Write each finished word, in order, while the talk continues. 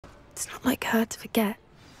It's not like her to forget.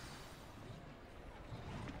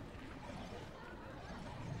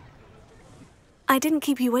 I didn't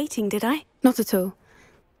keep you waiting, did I? Not at all.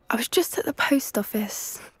 I was just at the post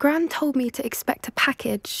office. Gran told me to expect a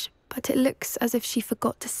package, but it looks as if she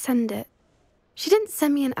forgot to send it. She didn't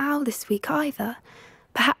send me an owl this week either.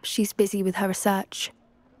 Perhaps she's busy with her research.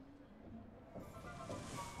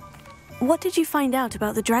 What did you find out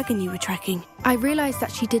about the dragon you were tracking? I realised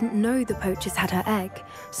that she didn't know the poachers had her egg,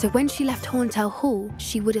 so when she left Horntail Hall,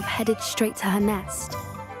 she would have headed straight to her nest.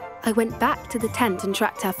 I went back to the tent and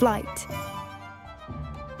tracked her flight.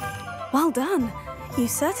 Well done. You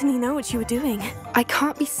certainly know what you were doing. I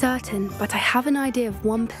can't be certain, but I have an idea of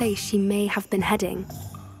one place she may have been heading.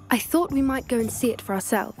 I thought we might go and see it for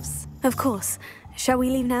ourselves. Of course. Shall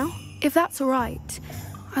we leave now? If that's all right.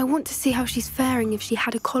 I want to see how she's faring if she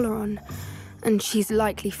had a collar on. And she's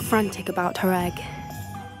likely frantic about her egg.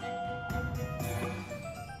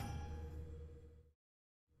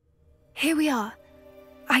 Here we are.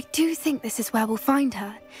 I do think this is where we'll find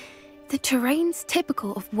her. The terrain's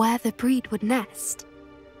typical of where the breed would nest.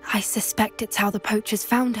 I suspect it's how the poachers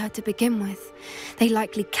found her to begin with. They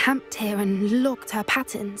likely camped here and logged her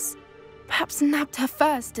patterns. Perhaps nabbed her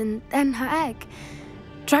first and then her egg.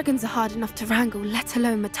 Dragons are hard enough to wrangle, let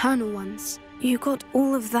alone maternal ones. You got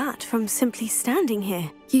all of that from simply standing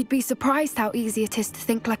here. You'd be surprised how easy it is to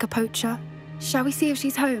think like a poacher. Shall we see if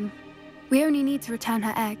she's home? We only need to return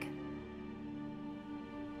her egg.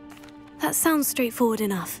 That sounds straightforward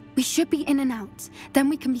enough. We should be in and out. Then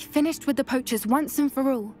we can be finished with the poachers once and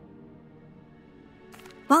for all.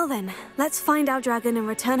 Well then, let's find our dragon and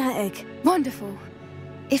return her egg. Wonderful.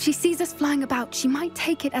 If she sees us flying about, she might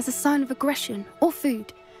take it as a sign of aggression or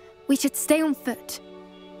food. We should stay on foot.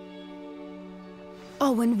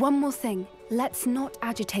 Oh, and one more thing. Let's not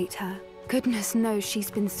agitate her. Goodness knows she's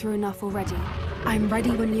been through enough already. I'm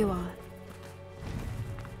ready when you are.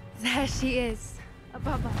 There she is,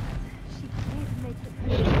 above us. She did make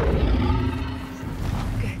it home.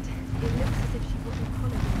 Good. It looks as if she wasn't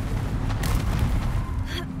following.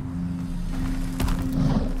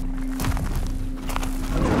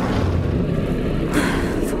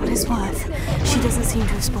 For what it's worth, she doesn't seem to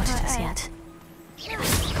have spotted us yet.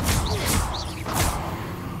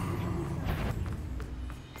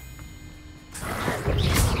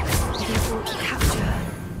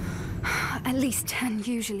 At least 10,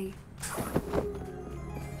 usually.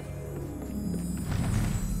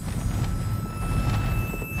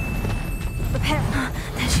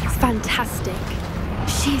 There she is. Fantastic.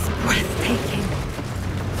 She's breathtaking.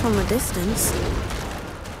 From a distance.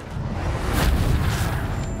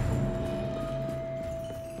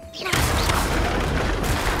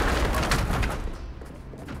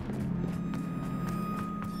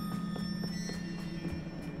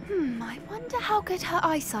 I wonder how good her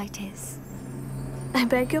eyesight is. I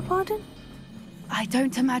beg your pardon? I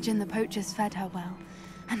don't imagine the poachers fed her well.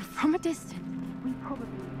 And from a distance, we probably...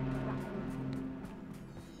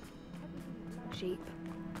 sheep.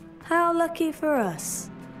 How lucky for us.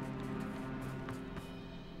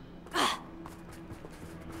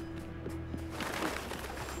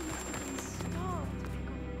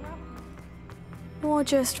 Or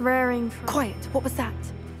just raring for... Quiet, what was that?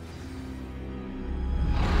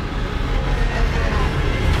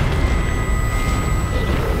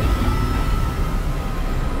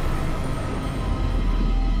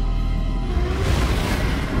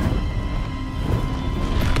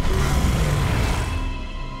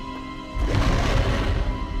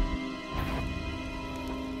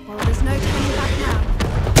 Well, there's no turning back now.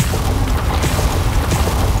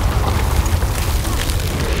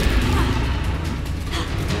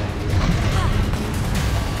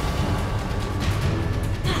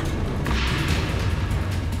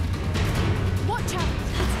 Watch out!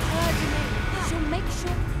 It's her domain. She'll make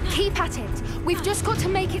sure... Keep at it. We've just got to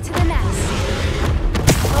make it to the nest.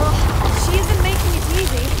 Oh, she isn't making it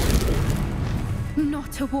easy.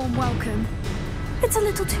 Not a warm welcome. It's a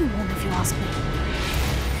little too warm if you ask me.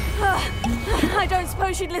 I don't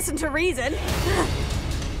suppose she'd listen to reason.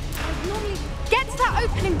 Normally, get to that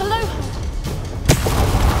opening below her.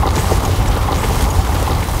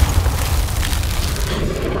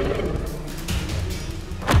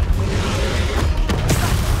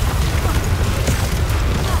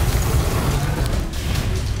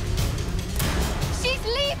 She's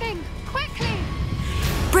leaving! Quickly!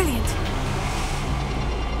 Brilliant.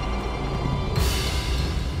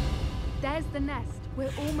 There's the nest.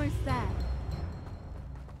 We're almost there.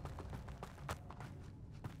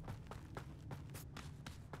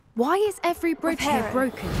 Why is every bridge here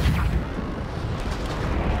broken?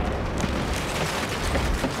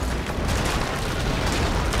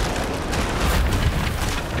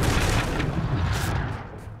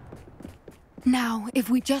 Now, if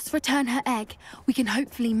we just return her egg, we can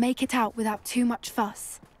hopefully make it out without too much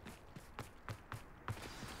fuss.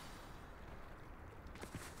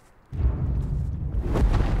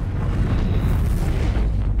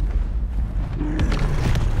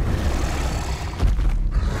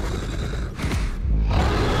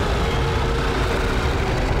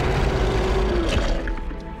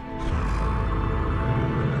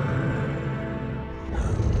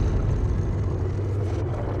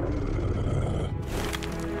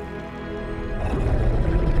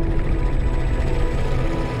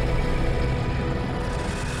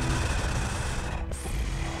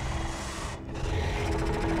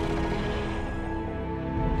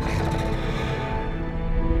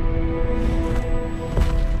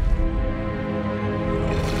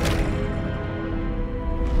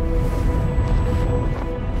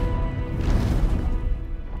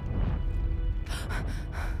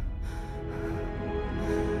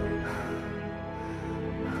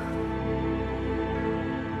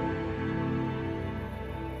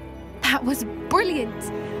 That was brilliant!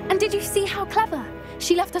 And did you see how clever?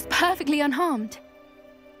 She left us perfectly unharmed.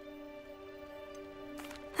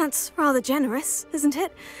 That's rather generous, isn't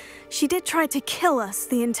it? She did try to kill us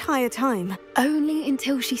the entire time. Only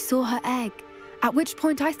until she saw her egg, at which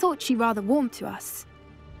point I thought she rather warmed to us.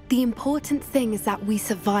 The important thing is that we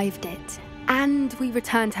survived it, and we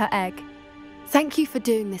returned her egg. Thank you for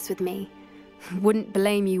doing this with me. Wouldn't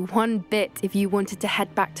blame you one bit if you wanted to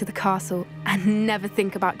head back to the castle and never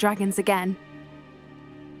think about dragons again.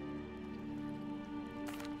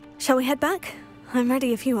 Shall we head back? I'm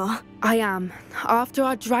ready if you are. I am. After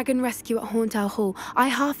our dragon rescue at Hauntow Hall, I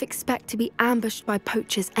half expect to be ambushed by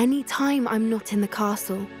poachers any time I'm not in the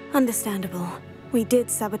castle. Understandable. We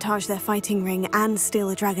did sabotage their fighting ring and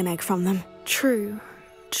steal a dragon egg from them. True.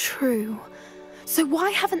 So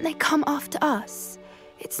why haven't they come after us?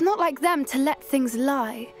 It's not like them to let things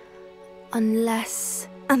lie. Unless...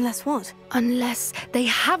 Unless what? Unless they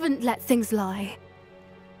haven't let things lie.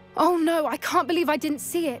 Oh no, I can't believe I didn't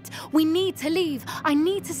see it. We need to leave. I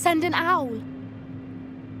need to send an owl.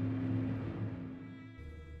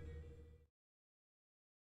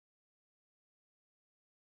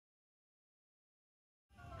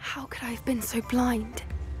 How could I have been so blind?